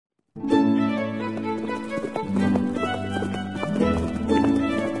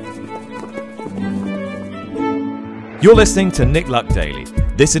You're listening to Nick Luck Daily.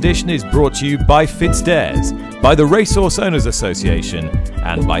 This edition is brought to you by FitzDares, by the Racehorse Owners Association,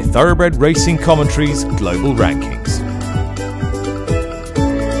 and by Thoroughbred Racing Commentary's Global Rankings.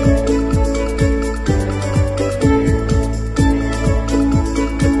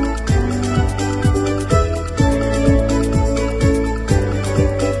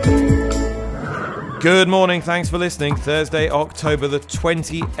 Good morning, thanks for listening. Thursday, October the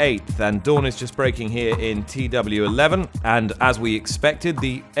 28th, and dawn is just breaking here in TW11. And as we expected,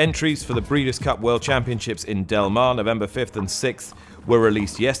 the entries for the Breeders' Cup World Championships in Del Mar, November 5th and 6th, were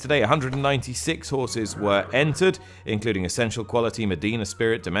released yesterday. 196 horses were entered, including Essential Quality, Medina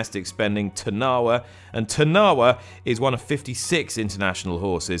Spirit, Domestic Spending, Tanawa. And Tanawa is one of 56 international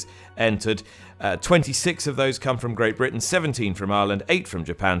horses entered. 26 of those come from Great Britain, 17 from Ireland, 8 from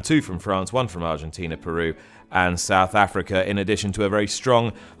Japan, 2 from France, 1 from Argentina, Peru and South Africa, in addition to a very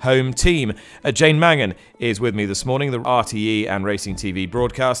strong home team. Jane Mangan is with me this morning, the RTE and Racing TV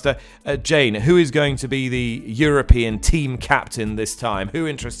broadcaster. Jane, who is going to be the European team captain this time? Who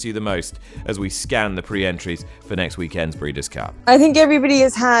interests you the most as we scan the pre-entries for next weekend's Breeders' Cup? I think everybody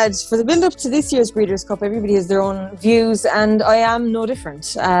has had, for the build-up to this year's Breeders' Cup, everybody has their own views, and I am no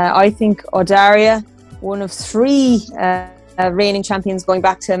different. I think O'Daria, one of 3 reigning champions going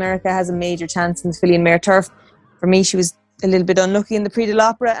back to America, has a major chance in the filly and mare turf. For me, she was a little bit unlucky in the Prix de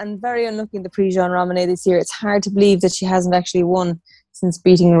l'Opera and very unlucky in the Prix Jean Romanet this year. It's hard to believe that she hasn't actually won since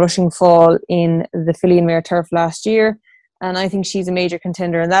beating Rushing Fall in the filly and mare turf last year. And I think she's a major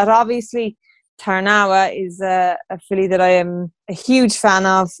contender. And that, obviously, Tarnawa is a filly that I am a huge fan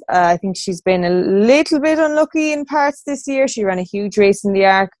of. I think she's been a little bit unlucky in parts this year. She ran a huge race in the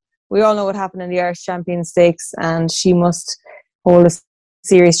Arc. We all know what happened in the Irish Champion Stakes, and she must hold a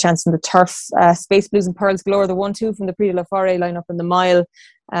serious chance in the turf. Space Blues and Pearls Galore, the 1-2 from the Prix de la Forêt, line up in the mile.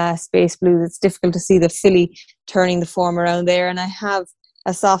 Space Blues, it's difficult to see the filly turning the form around there, and I have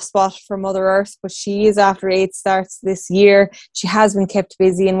a soft spot for Mother Earth, but she is after 8 starts this year. She has been kept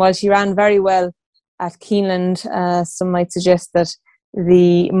busy, and while she ran very well at Keeneland, some might suggest that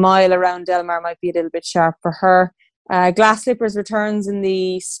the mile around Del Mar might be a little bit sharp for her. Glass Slippers returns in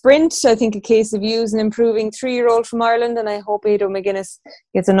the sprint. I think a case of use and improving 3-year-old from Ireland, and I hope Ado McGuinness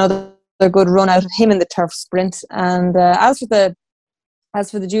gets another good run out of him in the turf sprint. And as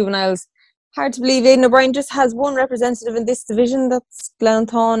for the juveniles, hard to believe Aidan O'Brien just has one representative in this division. That's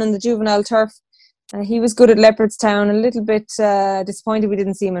Glanthorne in the juvenile turf. He was good at Leopardstown. A little bit disappointed we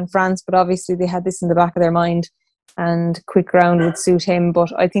didn't see him in France, but obviously they had this in the back of their mind, and quick ground would suit him.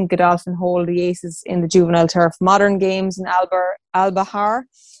 But I think Godolphin hold the aces in the juvenile turf. Modern Games and Al-Bahar.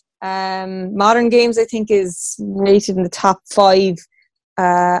 Modern Games, I think, is rated in the top 5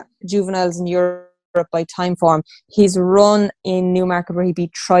 juveniles in Europe by time form. His run in Newmarket, where he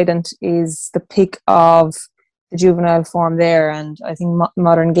beat Trident, is the pick of the juvenile form there, and I think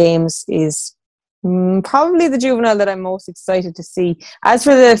Modern Games is probably the juvenile that I'm most excited to see. As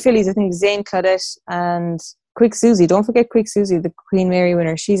for the fillies, I think Zane Claudette and Quick Susie, don't forget Quick Susie, the Queen Mary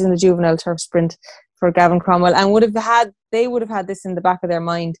winner. She's in the juvenile turf sprint for Gavin Cromwell, and they would have had this in the back of their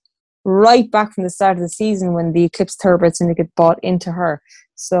mind right back from the start of the season when the Eclipse Thoroughbred Syndicate bought into her.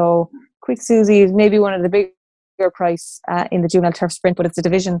 So Quick Susie is maybe one of the bigger price in the juvenile turf sprint, but it's a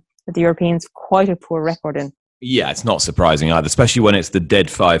division that the Europeans have quite a poor record in. Yeah, it's not surprising either, especially when it's the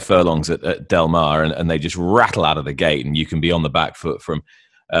dead 5 furlongs at Del Mar, and they just rattle out of the gate, and you can be on the back foot from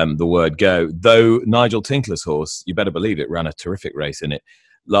the word go. Though Nigel Tinkler's horse, you better believe it, ran a terrific race in it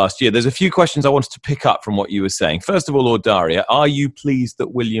last year. There's a few questions I wanted to pick up from what you were saying. First of all, O'Daria, are you pleased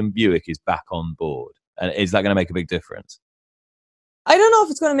that William Buick is back on board? And is that going to make a big difference? I don't know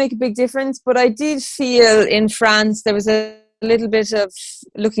if it's going to make a big difference, but I did feel in France there was a little bit of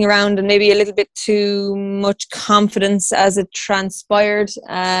looking around and maybe a little bit too much confidence as it transpired.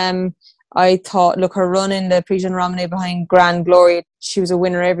 I thought, look, her run in the Prix Jean Romanet behind Grand Glory, she was a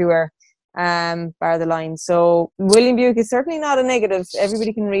winner everywhere, bar the line. So William Buick is certainly not a negative.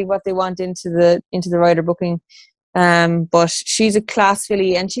 Everybody can read what they want into the rider booking. But she's a class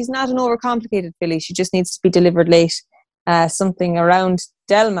filly, and she's not an overcomplicated filly. She just needs to be delivered late. Something around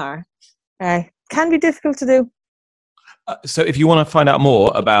Del Mar can be difficult to do. So if you want to find out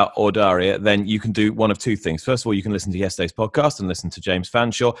more about O'Daria, then you can do one of 2 things. First of all, you can listen to yesterday's podcast and listen to James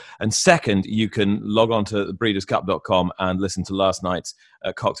Fanshawe. And second, you can log on to breederscup.com and listen to last night's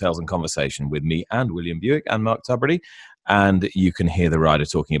Cocktails and Conversation with me and William Buick and Mark Tubridy. And you can hear the rider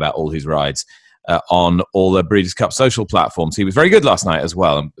talking about all his rides on all the Breeders' Cup social platforms. He was very good last night as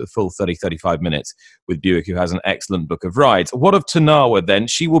well, a full 35 minutes with Buick, who has an excellent book of rides. What of Tanawa then?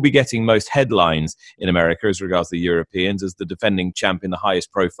 She will be getting most headlines in America as regards the Europeans as the defending champion, the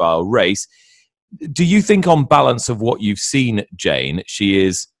highest profile race. Do you think on balance of what you've seen, Jane, she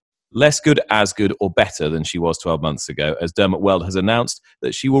is less good, as good, or better than she was 12 months ago, as Dermot Weld has announced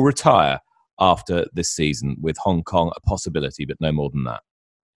that she will retire after this season, with Hong Kong a possibility, but no more than that?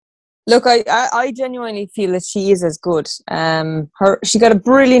 Look, I genuinely feel that she is as good. She got a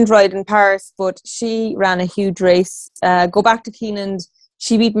brilliant ride in Paris, but she ran a huge race. Go back to Keeneland,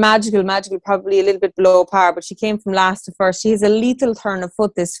 she beat Magical probably a little bit below par, but she came from last to first. She has a lethal turn of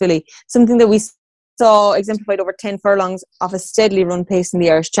foot, this filly, something that we saw exemplified over 10 furlongs off a steadily run pace in the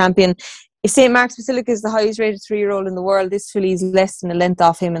Irish champion. If St. Mark's Basilica is the highest rated 3-year-old in the world, this filly is less than a length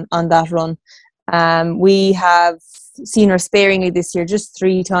off him on that run. We have seen her sparingly this year, just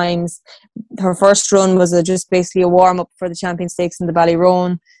 3 times. Her first run was just basically a warm-up for the Champion Stakes in the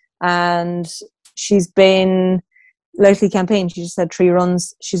Ballyroan, and she's been lightly campaigned. She just had 3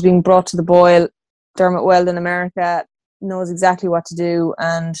 runs. She's being brought to the boil. Dermot Weld in America knows exactly what to do,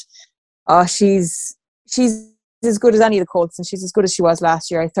 and she's as good as any of the colts, and she's as good as she was last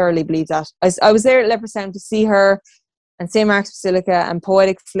year. I thoroughly believe that. I was there at Leopardstown to see her and St. Mark's Basilica and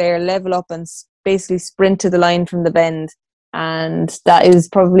Poetic Flare level up and basically sprint to the line from the bend, and that is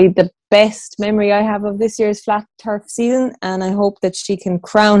probably the best memory I have of this year's flat turf season, and I hope that she can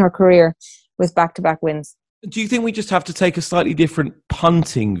crown her career with back-to-back wins. Do you think we just have to take a slightly different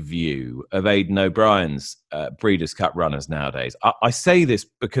punting view of Aidan O'Brien's Breeders' Cup runners nowadays? I say this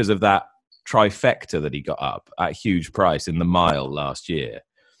because of that trifecta that he got up at huge price in the mile last year.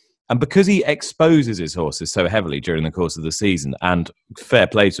 And because he exposes his horses so heavily during the course of the season, and fair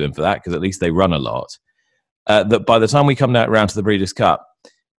play to him for that, because at least they run a lot, that by the time we come around to the Breeders' Cup,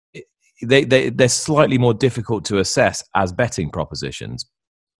 they're slightly more difficult to assess as betting propositions.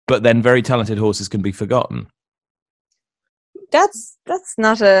 But then very talented horses can be forgotten. That's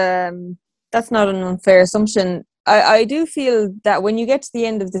not an unfair assumption. I do feel that when you get to the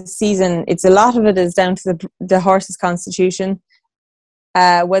end of the season, it's a lot of it is down to the horse's constitution,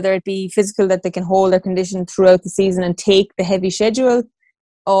 whether it be physical, that they can hold their condition throughout the season and take the heavy schedule,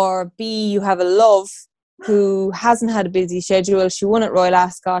 or B, you have a Love who hasn't had a busy schedule. She won at Royal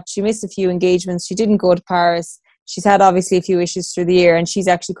Ascot. She missed a few engagements. She didn't go to Paris. She's had obviously a few issues through the year, and she's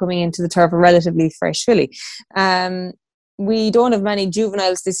actually coming into the turf a relatively fresh filly. We don't have many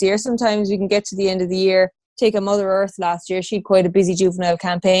juveniles this year. Sometimes we can get to the end of the year. Take a Mother Earth last year. She had quite a busy juvenile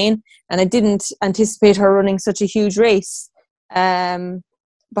campaign, and I didn't anticipate her running such a huge race behind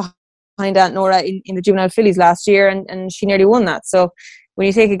Aunt Nora in the juvenile fillies last year, and she nearly won that. So when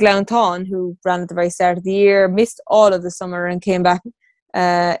you take a Glount Thon, who ran at the very start of the year, missed all of the summer and came back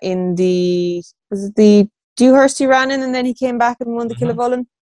in the Dewhurst he ran in, and then he came back and won the Killavullen.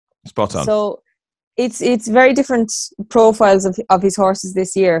 Spot on. So it's very different profiles of his horses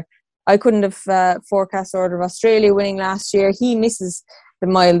this year. I couldn't have forecast Order of Australia winning last year. He misses the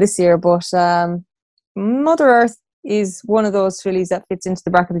mile this year, but Mother Earth is one of those fillies that fits into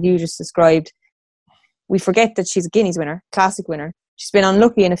the bracket that you just described. We forget that she's a Guineas winner, classic winner. She's been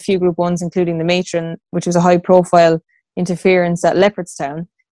unlucky in a few Group 1s, including the Matron, which was a high-profile interference at Leopardstown.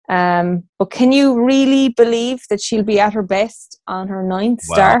 But can you really believe that she'll be at her best on her 9th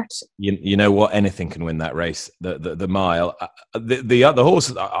start? You know what? Anything can win that race. The mile. The other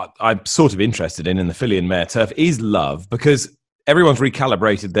horse I'm sort of interested in the filly and mare turf is Love, because everyone's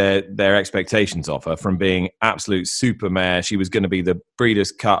recalibrated their expectations of her from being absolute super mare. She was going to be the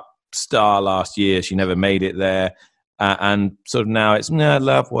Breeders' Cup star last year. She never made it there. And sort of now it's,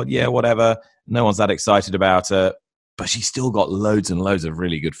 Love, whatever. No one's that excited about her. But she's still got loads and loads of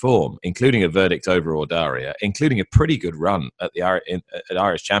really good form, including a verdict over Audaria, including a pretty good run at the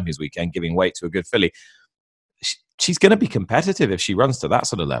Irish Champions Weekend, giving weight to a good filly. She's going to be competitive if she runs to that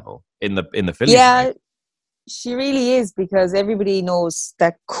sort of level in the filly. Yeah, race. She really is, because everybody knows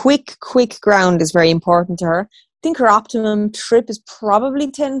that quick ground is very important to her. I think her optimum trip is probably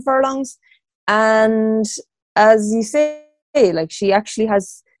 10 furlongs. And as you say, like, she actually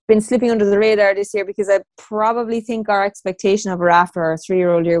has been slipping under the radar this year, because I probably think our expectation of her after her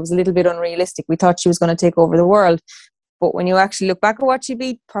 3-year-old year was a little bit unrealistic. We thought she was going to take over the world. But when you actually look back at what she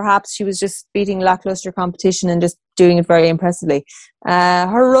beat, perhaps she was just beating lackluster competition and just doing it very impressively.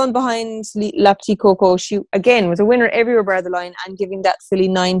 Her run behind La Petite Coco, she, again, was a winner everywhere by the line and giving that filly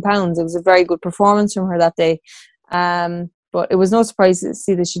 £9. It was a very good performance from her that day. But it was no surprise to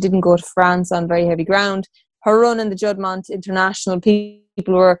see that she didn't go to France on very heavy ground. Her run in the Juddmonte International,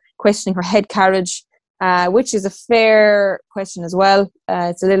 people were questioning her head carriage. which is a fair question as well.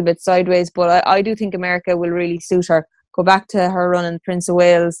 It's a little bit sideways, but I do think America will really suit her. Go back to her run in Prince of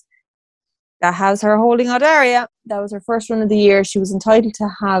Wales. That has her holding Audaria. That was her first run of the year. She was entitled to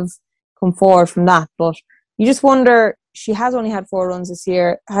have come forward from that. But you just wonder, she has only had 4 runs this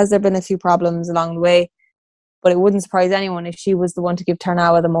year. Has there been a few problems along the way? But it wouldn't surprise anyone if she was the one to give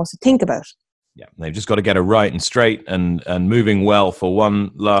Tarnawa the most to think about. Yeah, they've just got to get her right and straight and moving well for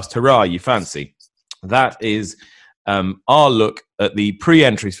one last hurrah, you fancy. That is our look at the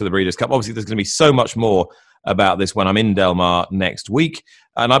pre-entries for the Breeders' Cup. Obviously, there's going to be so much more about this when I'm in Del Mar next week.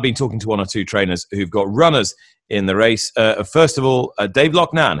 And I've been talking to 1 or 2 trainers who've got runners in the race. First of all, Dave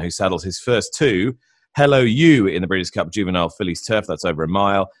Loughnane, who saddles his first 2. Hello You in the Breeders' Cup Juvenile Fillies Turf. That's over a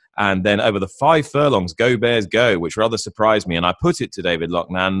mile. And then over the 5 furlongs, Go Bears Go, which rather surprised me. And I put it to David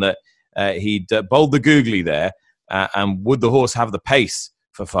Loughnane that he'd bowled the googly there. And would the horse have the pace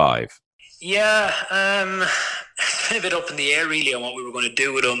for 5? Yeah, it's been a bit up in the air really on what we were going to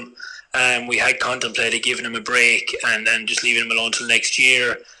do with him. We had contemplated giving him a break and then just leaving him alone till next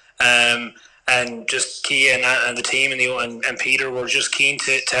year. And just Kia and the team and Peter were just keen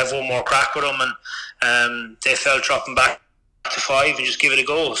to have one more crack with him, and they felt dropping back to 5 and just give it a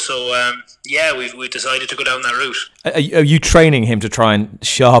go. So we've decided to go down that route. Are you training him to try and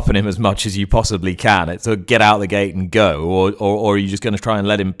sharpen him as much as you possibly can, to get out the gate and go, or are you just going to try and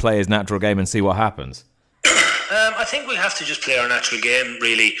let him play his natural game and see what happens? I think we'll have to just play our natural game,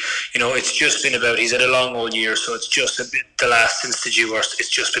 really. It's just been about, he's had a long old year, so it's just a bit, since the Dewhurst, it's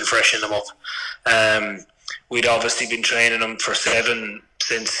just been freshening him up. We'd obviously been training him for 7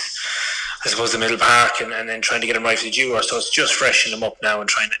 since, I suppose, the Middle Park, and then trying to get him right for the Dewhurst, so it's just freshening him up now and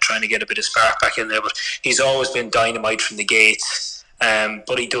trying to get a bit of spark back in there. But he's always been dynamite from the gates,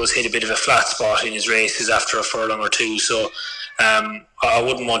 but he does hit a bit of a flat spot in his races after a furlong or 2, so I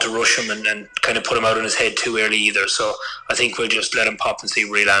wouldn't want to rush him and kind of put him out on his head too early either. So I think we'll just let him pop and see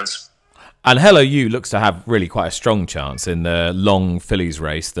where he lands. And Hello You looks to have really quite a strong chance in the long fillies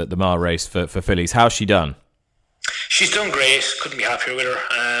race, the Mar race for fillies. How's she done? She's done great. Couldn't be happier with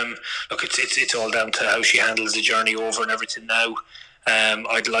her. Look, it's all down to how she handles the journey over and everything now.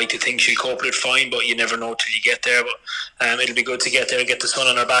 I'd like to think she'll cope with it fine, but you never know till you get there. But it'll be good to get there and get the sun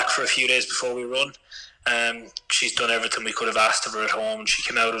on her back for a few days before we run. She's done everything we could have asked of her at home. She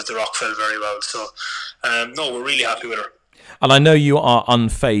came out of the Rockfell very well. So, we're really happy with her. And I know you are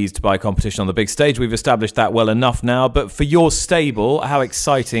unfazed by competition on the big stage. We've established that well enough now. But for your stable, how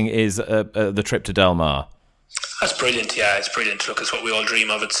exciting is the trip to Del Mar? That's brilliant. Yeah, it's brilliant. Look, it's what we all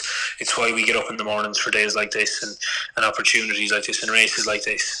dream of. It's why we get up in the mornings for days like this and opportunities like this and races like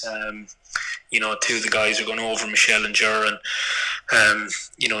this. 2 of the guys are going over, Michelle and Ger, and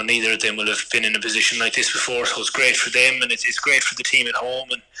neither of them will have been in a position like this before, so it's great for them and it's great for the team at home,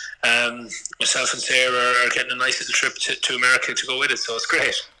 and myself and Sarah are getting a nice little trip to America to go with it, so it's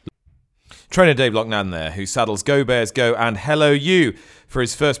great. Trainer Dave Loughnane there, who saddles Go Bears Go and Hello You for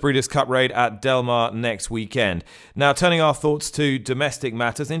his first Breeders' Cup raid at Del Mar next weekend. Now, turning our thoughts to domestic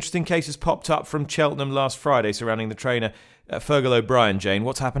matters, interesting cases popped up from Cheltenham last Friday surrounding the trainer Fergal O'Brien. Jane,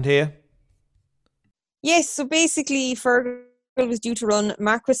 what's happened here? Yes, so basically Fergal was due to run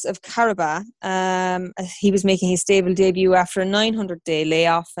Marquis of Carabas. He was making his stable debut after a 900-day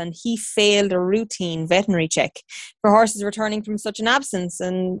layoff, and he failed a routine veterinary check for horses returning from such an absence.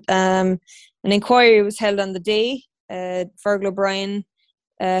 And an inquiry was held on the day. Fergal O'Brien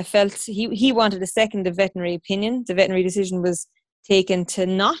felt he wanted a second veterinary opinion. The veterinary decision was taken to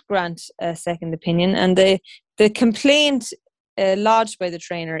not grant a second opinion, and the complaint lodged by the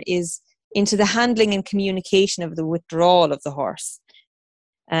trainer is into the handling and communication of the withdrawal of the horse.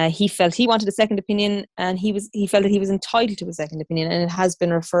 He felt he wanted a second opinion, and he felt that he was entitled to a second opinion, and it has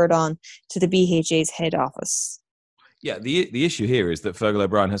been referred on to the BHA's head office. Yeah, the issue here is that Fergal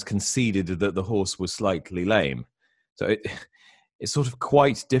O'Brien has conceded that the horse was slightly lame. So it's sort of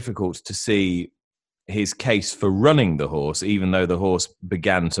quite difficult to see his case for running the horse, even though the horse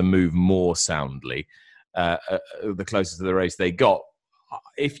began to move more soundly the closer to the race they got.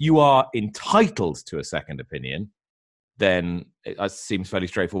 If you are entitled to a second opinion, then it seems fairly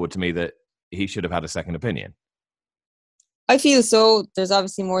straightforward to me that he should have had a second opinion. I feel so. There's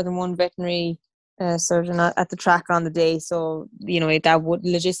obviously more than one veterinary surgeon at the track on the day, so that would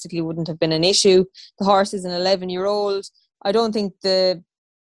logistically wouldn't have been an issue. The horse is an 11-year-old. I don't think the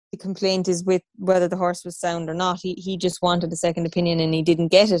complaint is with whether the horse was sound or not. He just wanted a second opinion and he didn't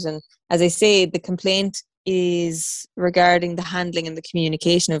get it. And as I say, the complaint is regarding the handling and the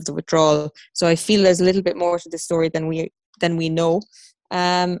communication of the withdrawal. So I feel there's a little bit more to the story than we know.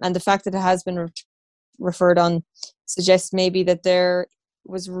 And the fact that it has been referred on suggests maybe that there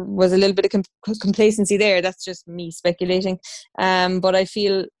was a little bit of complacency there. That's just me speculating. But I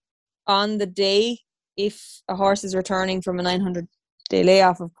feel on the day, if a horse is returning from a 900-day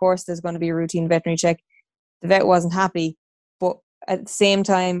layoff, of course there's going to be a routine veterinary check. The vet wasn't happy, but at the same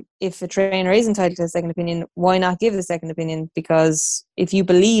time, if a trainer is entitled to a second opinion, why not give the second opinion? Because if you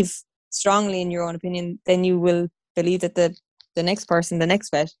believe strongly in your own opinion, then you will believe that the next person, the next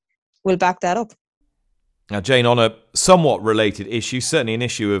vet, will back that up. Now, Jane, on a somewhat related issue, certainly an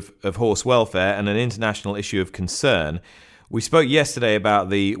issue of horse welfare and an international issue of concern, we spoke yesterday about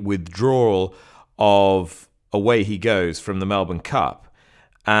the withdrawal of Away He Goes from the Melbourne Cup.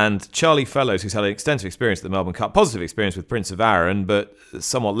 And Charlie Fellows, who's had an extensive experience at the Melbourne Cup, positive experience with Prince of Arran, but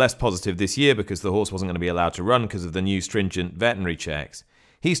somewhat less positive this year because the horse wasn't going to be allowed to run because of the new stringent veterinary checks.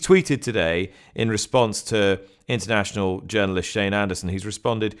 He's tweeted today in response to international journalist Shane Anderson. He's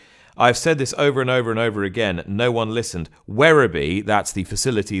responded, "I've said this over and over and over again. No one listened. Werribee," that's the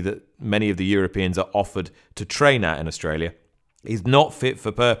facility that many of the Europeans are offered to train at in Australia, "is not fit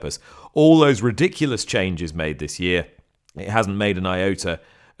for purpose. All those ridiculous changes made this year, it hasn't made an iota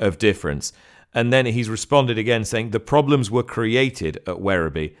of difference." And then he's responded again saying the problems were created at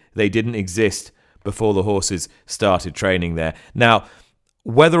Werribee. They didn't exist before the horses started training there. Now,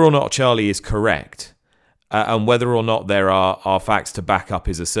 whether or not Charlie is correct, and whether or not there are facts to back up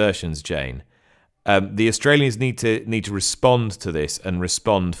his assertions, Jane, the Australians need to respond to this and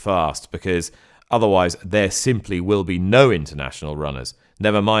respond fast, because otherwise there simply will be no international runners.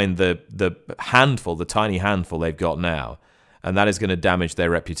 Never mind the tiny handful they've got now, and that is going to damage their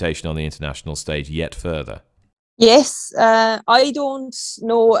reputation on the international stage yet further. Yes, I don't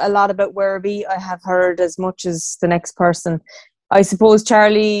know a lot about Werribee. I have heard as much as the next person. I suppose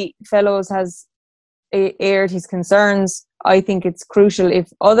Charlie Fellows has aired his concerns. I think it's crucial if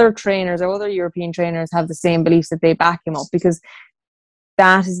other trainers or other European trainers have the same beliefs that they back him up, because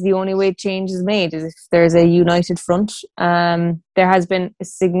that is the only way change is made, is if there's a united front. There has been a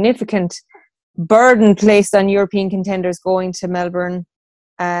significant burden placed on European contenders going to Melbourne,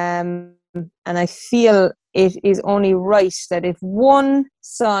 and I feel it is only right that if one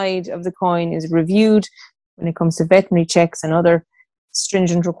side of the coin is reviewed when it comes to veterinary checks and other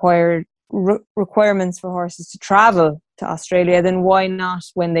stringent requirements for horses to travel to Australia, then why not,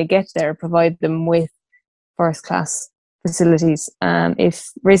 when they get there, provide them with first-class facilities? If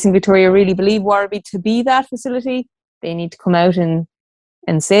Racing Victoria really believe Werribee to be that facility, they need to come out and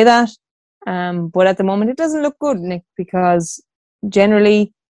say that. But at the moment, it doesn't look good, Nick, because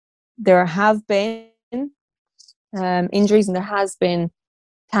generally there have been injuries and there has been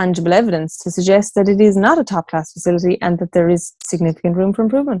tangible evidence to suggest that it is not a top-class facility and that there is significant room for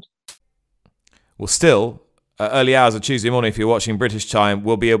improvement. Well, still, early hours of Tuesday morning, if you're watching British time,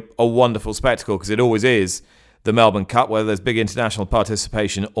 will be a wonderful spectacle, because it always is, the Melbourne Cup, whether there's big international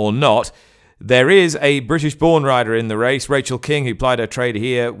participation or not. There is a British-born rider in the race. Rachel King, who plied her trade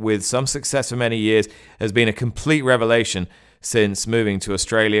here with some success for many years, has been a complete revelation since moving to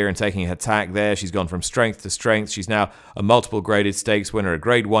Australia and taking her tack there. She's gone from strength to strength. She's now a multiple graded stakes winner, a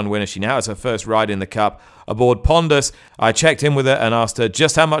Grade 1 winner. She now has her first ride in the Cup aboard Pondus. I checked in with her and asked her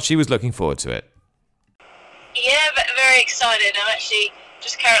just how much she was looking forward to it. Yeah, very excited. I'm actually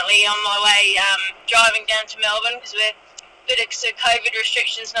just currently on my way driving down to Melbourne because we're a bit of COVID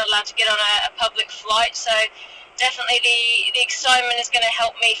restrictions, not allowed to get on a public flight. So definitely the excitement is going to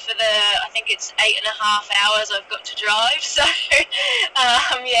help me for I think it's 8.5 hours I've got to drive. So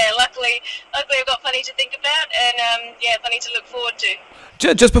luckily I've got plenty to think about and plenty to look forward to.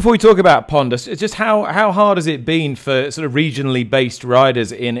 Just before we talk about Pondus, just how hard has it been for sort of regionally based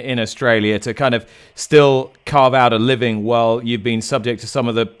riders in Australia to kind of still carve out a living while you've been subject to some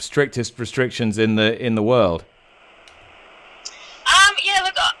of the strictest restrictions in the world?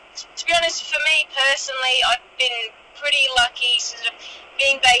 To be honest, for me personally, I've been pretty lucky sort of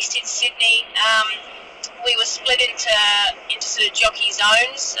being based in Sydney. We were split into sort of jockey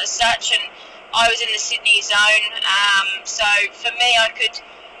zones as such, and I was in the Sydney zone. So for me, I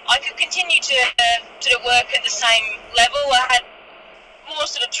could continue to sort of work at the same level. I had more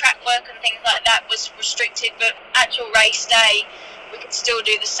sort of track work and things like that was restricted, but actual race day, we could still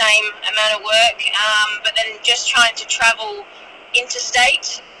do the same amount of work. But then just trying to travel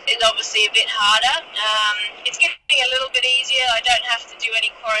interstate is obviously a bit harder. It's getting a little bit easier. I don't have to do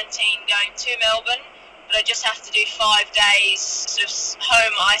any quarantine going to Melbourne, but I just have to do 5 days sort of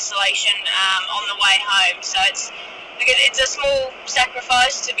home isolation on the way home. So it's a small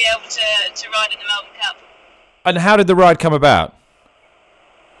sacrifice to be able to ride in the Melbourne Cup. And how did the ride come about?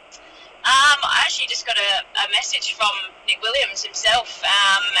 I actually just got a message from Nick Williams himself,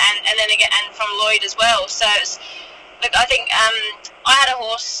 and then again, and from Lloyd as well. So it's look, I think I had a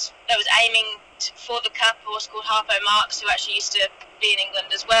horse that was aiming for the Cup, a horse called Harpo Marx, who actually used to be in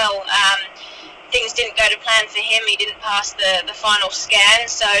England as well. Things didn't go to plan for him. He didn't pass the final scan.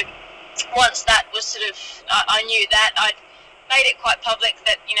 So once that was sort of, I knew that, I'd made it quite public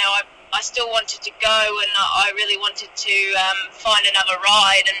that, I still wanted to go, and I really wanted to find another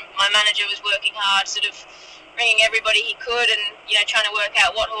ride. And my manager was working hard, sort of ringing everybody he could, and trying to work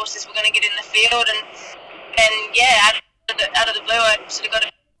out what horses were going to get in the field. And yeah, out of the blue, I sort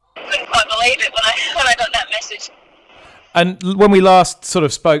of couldn't quite believe it when I got that message. And when we last sort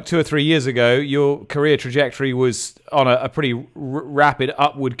of spoke 2 or 3 years ago, your career trajectory was on a pretty rapid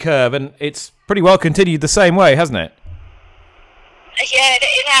upward curve, and it's pretty well continued the same way, hasn't it? Yeah,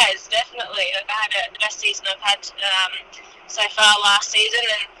 it has, definitely. I had the best season I've had so far last season,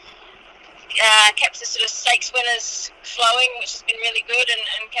 and kept the sort of stakes winners flowing, which has been really good,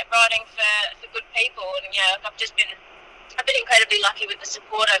 and kept riding for good people. And I've been incredibly lucky with the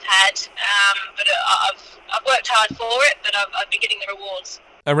support I've had, but I've worked hard for it, but I've been getting the rewards.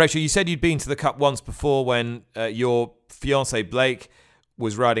 And Rachel, you said you'd been to the Cup once before when your fiancé Blake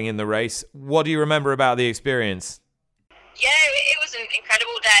was riding in the race. What do you remember about the experience? Yeah, it was an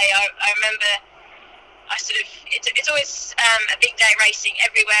incredible day. I remember it's always a big day racing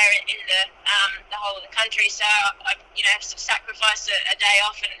everywhere in the whole of the country. So I sort of sacrificed a day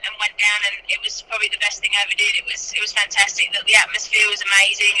off and went down, and it was probably the best thing I ever did. It was fantastic. The atmosphere was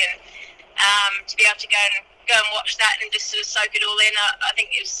amazing, and to be able to go and watch that and just sort of soak it all in. I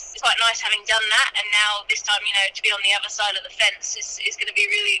think it's quite nice having done that, and now this time to be on the other side of the fence is going to be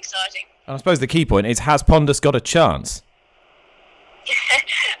really exciting. And I suppose the key point is, has Pondus got a chance?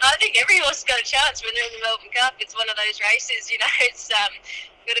 I think every horse has got a chance when they're in the Melbourne Cup. It's one of those races, it's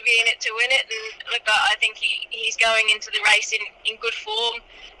got to be in it to win it. And look, I think he's going into the race in good form.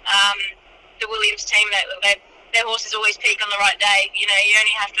 The Williams team, their horses always peak on the right day. You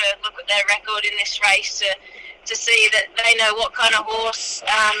only have to look at their record in this race to see that they know what kind of horse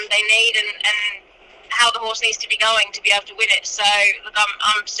they need and how the horse needs to be going to be able to win it. So look,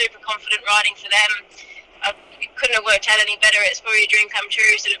 I'm super confident riding for them. I couldn't have worked out any better. It's probably a dream come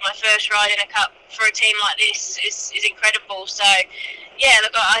true. Sort of my first ride in a Cup for a team like this is incredible. So, yeah,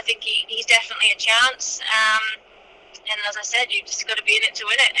 look, I think he's definitely a chance. And as I said, you've just got to be in it to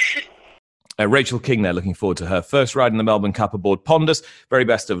win it. Rachel King there, looking forward to her first ride in the Melbourne Cup aboard Pondus. Very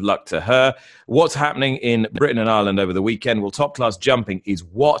best of luck to her. What's happening in Britain and Ireland over the weekend? Well, top class jumping is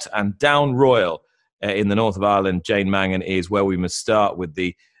what? And Down Royal in the north of Ireland, Jane Mangan, is where we must start with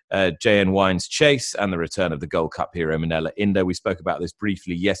the JN Wines Chase and the return of the Gold Cup hero Minella Indo. We spoke about this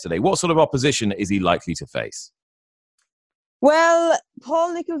briefly yesterday. What sort of opposition is he likely to face? Well,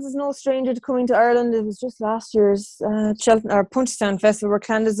 Paul Nicholls is no stranger to coming to Ireland. It was just last year's Punchestown Festival where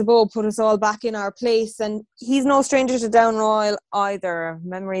Clondalkin put us all back in our place, and he's no stranger to Down Royal either.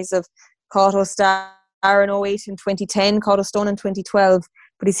 Memories of Cauto Star in 08 and 2010, Cauto Stone in 2012.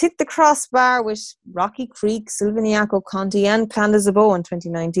 But he's hit the crossbar with Rocky Creek, Silviniaco Conti and Clondalkin in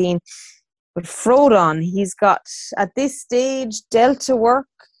 2019. But Frodon, he's got, at this stage, Delta Work,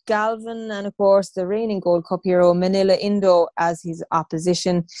 Galvin, and of course the reigning Gold Cup hero Minella Indo as his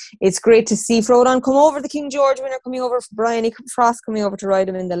opposition. It's great to see Frodon come over, the King George winner coming over, Brian Frost coming over to ride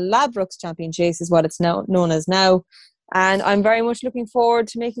him in the Ladbrokes Champion Chase is what it's now known as now. And I'm very much looking forward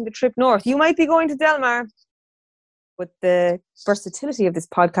to making the trip north. You might be going to Delmar, but the versatility of this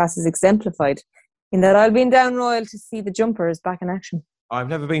podcast is exemplified in that I'll be in Down Royal to see the jumpers back in action. I've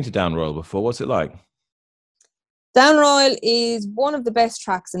never been to Down Royal before. What's it like? Down Royal is one of the best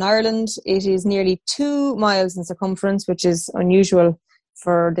tracks in Ireland. It is nearly 2 miles in circumference, which is unusual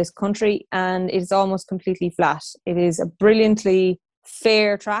for this country, and it's almost completely flat. It is a brilliantly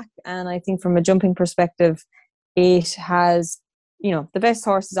fair track, and I think from a jumping perspective, it has, the best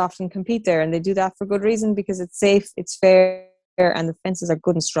horses often compete there, and they do that for good reason because it's safe, it's fair, and the fences are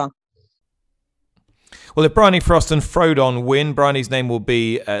good and strong. Well, if Bryony Frost and Frodon win, Bryony's name will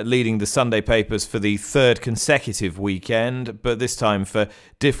be leading the Sunday papers for the 3rd consecutive weekend, but this time for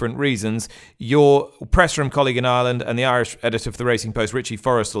different reasons. Your press room colleague in Ireland and the Irish editor for the Racing Post, Richie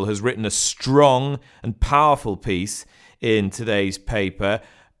Forrestal, has written a strong and powerful piece in today's paper,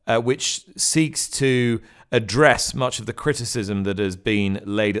 which seeks to address much of the criticism that has been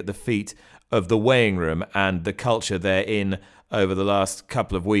laid at the feet of the weighing room and the culture therein over the last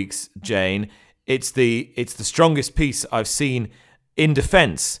couple of weeks, Jane. It's the strongest piece I've seen in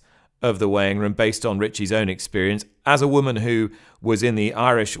defence of the weighing room based on Richie's own experience. As a woman who was in the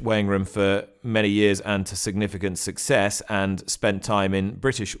Irish weighing room for many years and to significant success and spent time in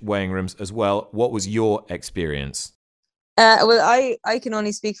British weighing rooms as well, what was your experience? I can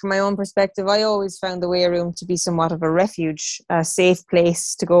only speak from my own perspective. I always found the weigh room to be somewhat of a refuge, a safe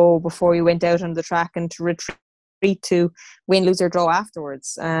place to go before you went out on the track and to retreat to win, lose or draw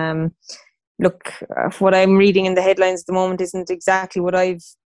afterwards. Look, what I'm reading in the headlines at the moment isn't exactly what I've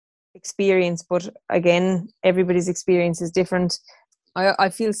experienced, but again, everybody's experience is different. I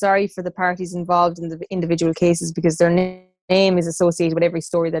feel sorry for the parties involved in the individual cases because their name is associated with every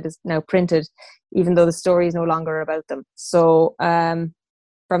story that is now printed, even though the story is no longer about them. So from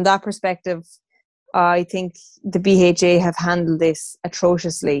that perspective, I think the BHA have handled this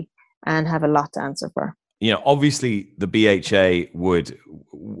atrociously and have a lot to answer for. You know, obviously the BHA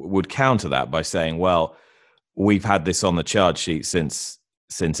would counter that by saying, well, we've had this on the charge sheet since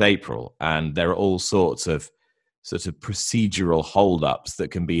April, and there are all sorts of sort of procedural holdups that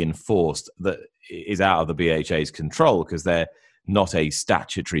can be enforced that is out of the BHA's control because they're not a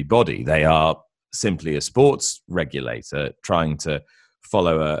statutory body. They are simply a sports regulator trying to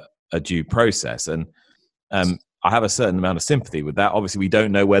follow a due process. And I have a certain amount of sympathy with that. Obviously, we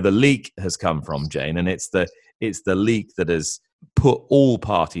don't know where the leak has come from, Jane, and it's the leak that has put all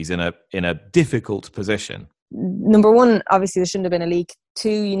parties in a difficult position. Number one, obviously there shouldn't have been a leak.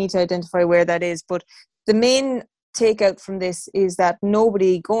 Two, you need to identify where that is. But the main takeout from this is that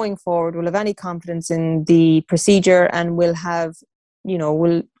nobody going forward will have any confidence in the procedure and will have,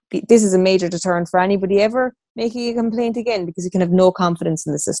 this is a major deterrent for anybody ever making a complaint again because you can have no confidence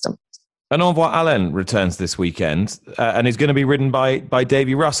in the system. And Envoy Allen returns this weekend and is going to be ridden by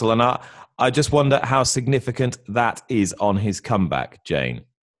Davy Russell. And I just wonder how significant that is on his comeback, Jane.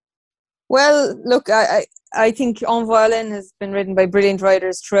 Well, look, I think Envoy Allen has been ridden by brilliant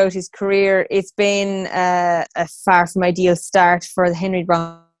riders throughout his career. It's been a far from ideal start for the Henry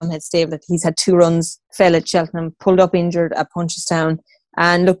Bromhead stable. He's had 2 runs, fell at Cheltenham, pulled up injured at Punchestown.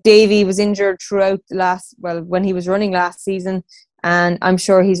 And look, Davy was injured throughout when he was running last season. And I'm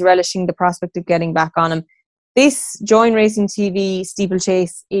sure he's relishing the prospect of getting back on him. This Join Racing TV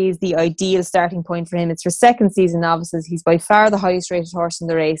steeplechase is the ideal starting point for him. It's for second season novices. He's by far the highest rated horse in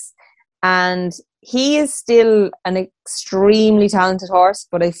the race. And he is still an extremely talented horse,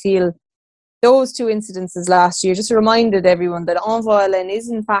 but I feel those 2 incidences last year just reminded everyone that Envoy Allen is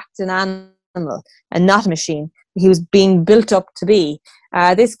in fact an animal and not a machine. He was being built up to be.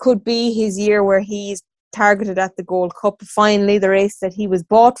 This could be his year where he's targeted at the Gold Cup, finally the race that he was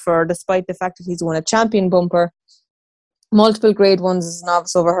bought for, despite the fact that he's won a champion bumper, multiple grade ones as a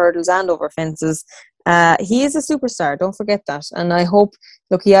novice over hurdles and over fences. He is a superstar, don't forget that. And I hope,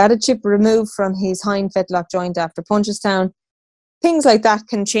 look, he had a chip removed from his hind fetlock joint after Punchestown. Things like that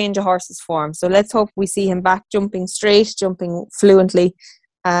can change a horse's form. So let's hope we see him back jumping straight, jumping fluently.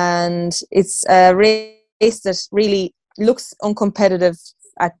 And it's a race that really looks uncompetitive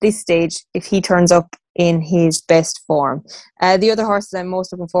at this stage if he turns up in his best form. The other horse that I'm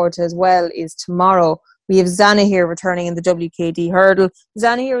most looking forward to as well is tomorrow. We have Zanahiyr returning in the WKD hurdle.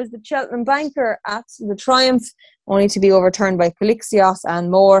 Zanahiyr was the Cheltenham banker at the Triumph, only to be overturned by Calixios and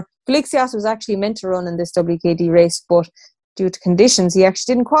more. Calixios was actually meant to run in this WKD race, but due to conditions, he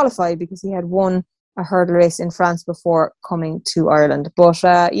actually didn't qualify because he had won a hurdle race in France before coming to Ireland. But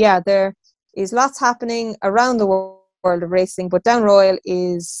there is lots happening around the world of racing, but Down Royal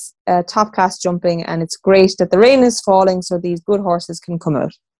is top class jumping, and it's great that the rain is falling so these good horses can come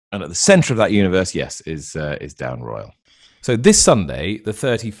out. And at the centre of that universe, yes, is Down Royal. So this Sunday, the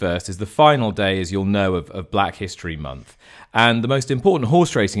 31st, is the final day, as you'll know, of Black History Month. And the most important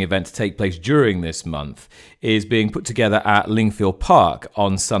horse racing event to take place during this month is being put together at Lingfield Park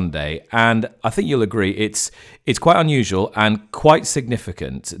on Sunday. And I think you'll agree it's quite unusual and quite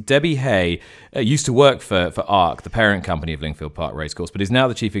significant. Debbie Hay used to work for ARC, the parent company of Lingfield Park Racecourse, but is now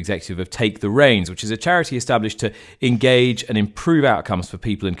the chief executive of Take the Reins, which is a charity established to engage and improve outcomes for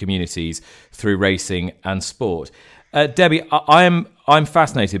people in communities through racing and sport. Debbie, I'm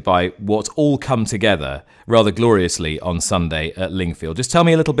fascinated by what's all come together rather gloriously on Sunday at Lingfield. Just tell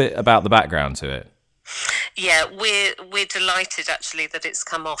me a little bit about the background to it. Yeah, we're delighted actually that it's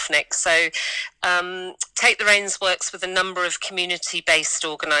come off, Nick. So Take the Reins works with a number of community-based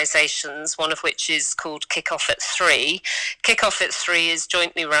organisations, one of which is called Kick Off at 3. Kick Off at 3 is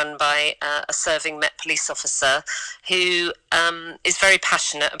jointly run by a serving Met police officer who is very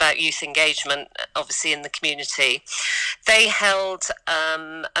passionate about youth engagement, obviously in the community. They held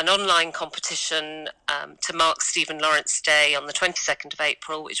an online competition to mark Stephen Lawrence Day on the 22nd of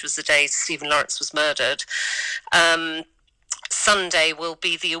April, which was the day Stephen Lawrence was murdered. Sunday will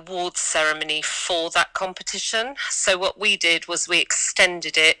be the awards ceremony for that competition. So what we did was we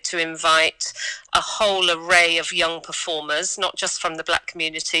extended it to invite a whole array of young performers, not just from the black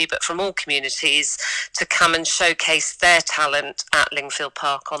community, but from all communities, to come and showcase their talent at Lingfield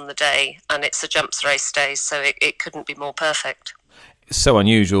Park on the day. And it's a jumps race day, so it couldn't be more perfect. So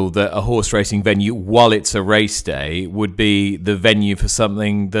unusual that a horse racing venue, while it's a race day, would be the venue for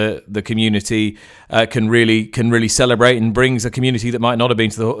something that the community can really celebrate and brings a community that might not have been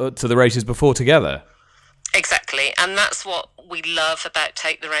to the races before together. Exactly, and that's what we love about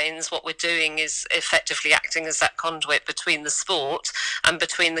Take the Reins. What we're doing is effectively acting as that conduit between the sport and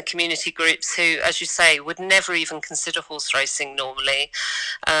between the community groups who, as you say, would never even consider horse racing normally.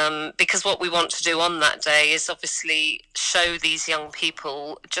 Because what we want to do on that day is obviously show these young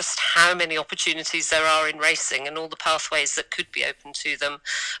people just how many opportunities there are in racing and all the pathways that could be open to them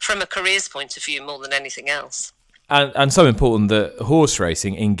from a careers point of view more than anything else. And so important that horse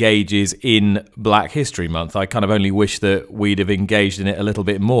racing engages in Black History Month. I kind of only wish that we'd have engaged in it a little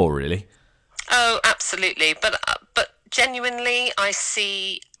bit more, really. Oh, absolutely. But genuinely, I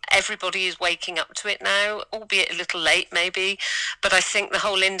see everybody is waking up to it now, albeit a little late maybe. But I think the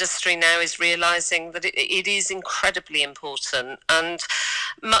whole industry now is realising that it is incredibly important, and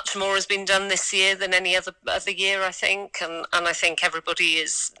much more has been done this year than any other year, I think. And I think everybody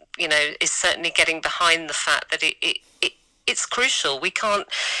is certainly getting behind the fact that it's crucial. We can't.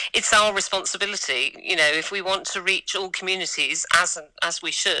 It's our responsibility. If we want to reach all communities as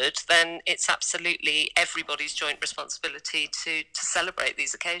we should, then it's absolutely everybody's joint responsibility to celebrate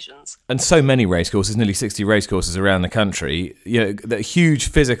these occasions. And so many racecourses, nearly 60 racecourses around the country. The huge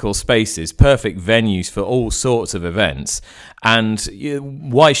physical spaces, perfect venues for all sorts of events. And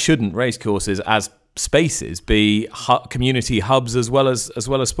why shouldn't racecourses as spaces be community hubs as well as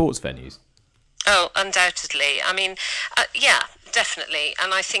sports venues? Oh, undoubtedly. I mean, yeah, definitely.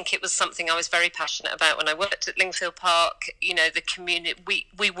 And I think it was something I was very passionate about when I worked at Lingfield Park. The community,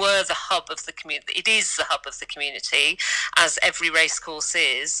 we were the hub of the community. It is the hub of the community, as every racecourse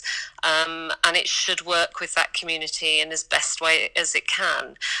is. And it should work with that community in as best way as it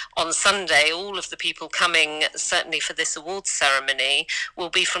can. On Sunday, all of the people coming, certainly for this awards ceremony,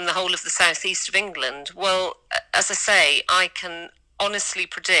 will be from the whole of the southeast of England. Well, as I say, I can honestly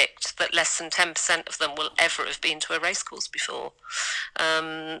predict that less than 10% of them will ever have been to a racecourse before.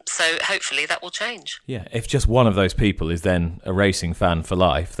 So hopefully that will change. Yeah, if just one of those people is then a racing fan for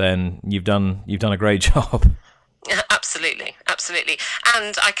life, then you've done a great job. Absolutely.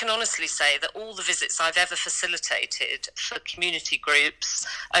 And I can honestly say that all the visits I've ever facilitated for community groups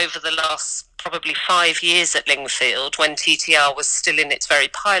over the last probably 5 years at Lingfield, when TTR was still in its very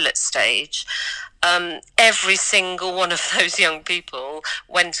pilot stage, every single one of those young people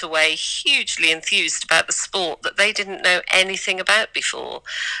went away hugely enthused about the sport that they didn't know anything about before.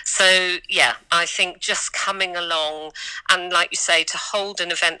 So, yeah, I think just coming along and, like you say, to hold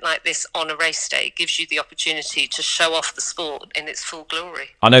an event like this on a race day gives you the opportunity to show off the sport in its full glory.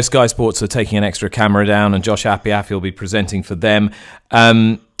 I know Sky Sports are taking an extra camera down and Josh Apiafi will be presenting for them.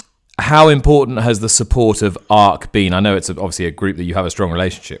 How important has the support of ARC been? I know it's obviously a group that you have a strong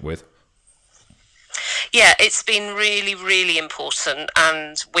relationship with. Yeah, it's been really, really important,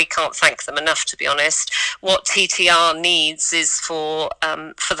 and we can't thank them enough, to be honest. What TTR needs is for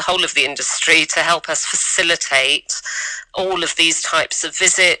the whole of the industry to help us facilitate all of these types of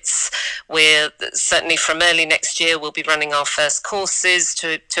visits. We're certainly from early next year, we'll be running our first courses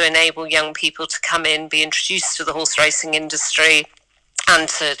to enable young people to come in, be introduced to the horse racing industry, and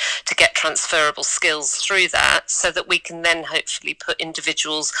to get transferable skills through that, so that we can then hopefully put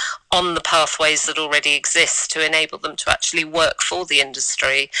individuals on the pathways that already exist to enable them to actually work for the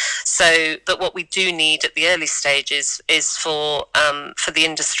industry. So that what we do need at the early stages is for the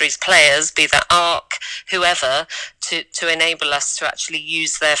industry's players, be that ARC, whoever, to enable us to actually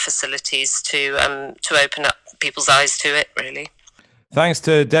use their facilities to open up people's eyes to it, really. Thanks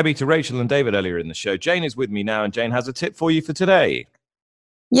to Debbie, to Rachel and David earlier in the show. Jane is with me now, and Jane has a tip for you for today.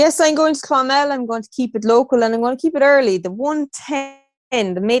 Yes, I'm going to Clonmel. I'm going to keep it local and I'm going to keep it early. The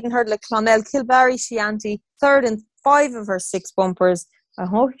 110, the maiden hurdle at Clonmel, Kilbarry Shianti, third in 5 of her 6 bumpers. I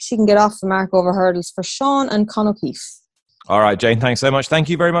hope she can get off the mark over hurdles for Sean and Con O'Keefe. All right, Jane, thanks so much. Thank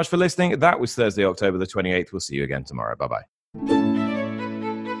you very much for listening. That was Thursday, October the 28th. We'll see you again tomorrow. Bye-bye.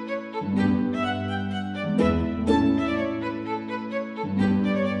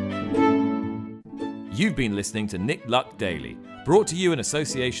 You've been listening to Nick Luck Daily, brought to you in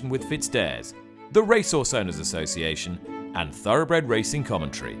association with FitzDares, the Racehorse Owners Association, and Thoroughbred Racing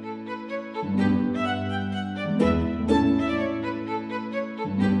Commentary.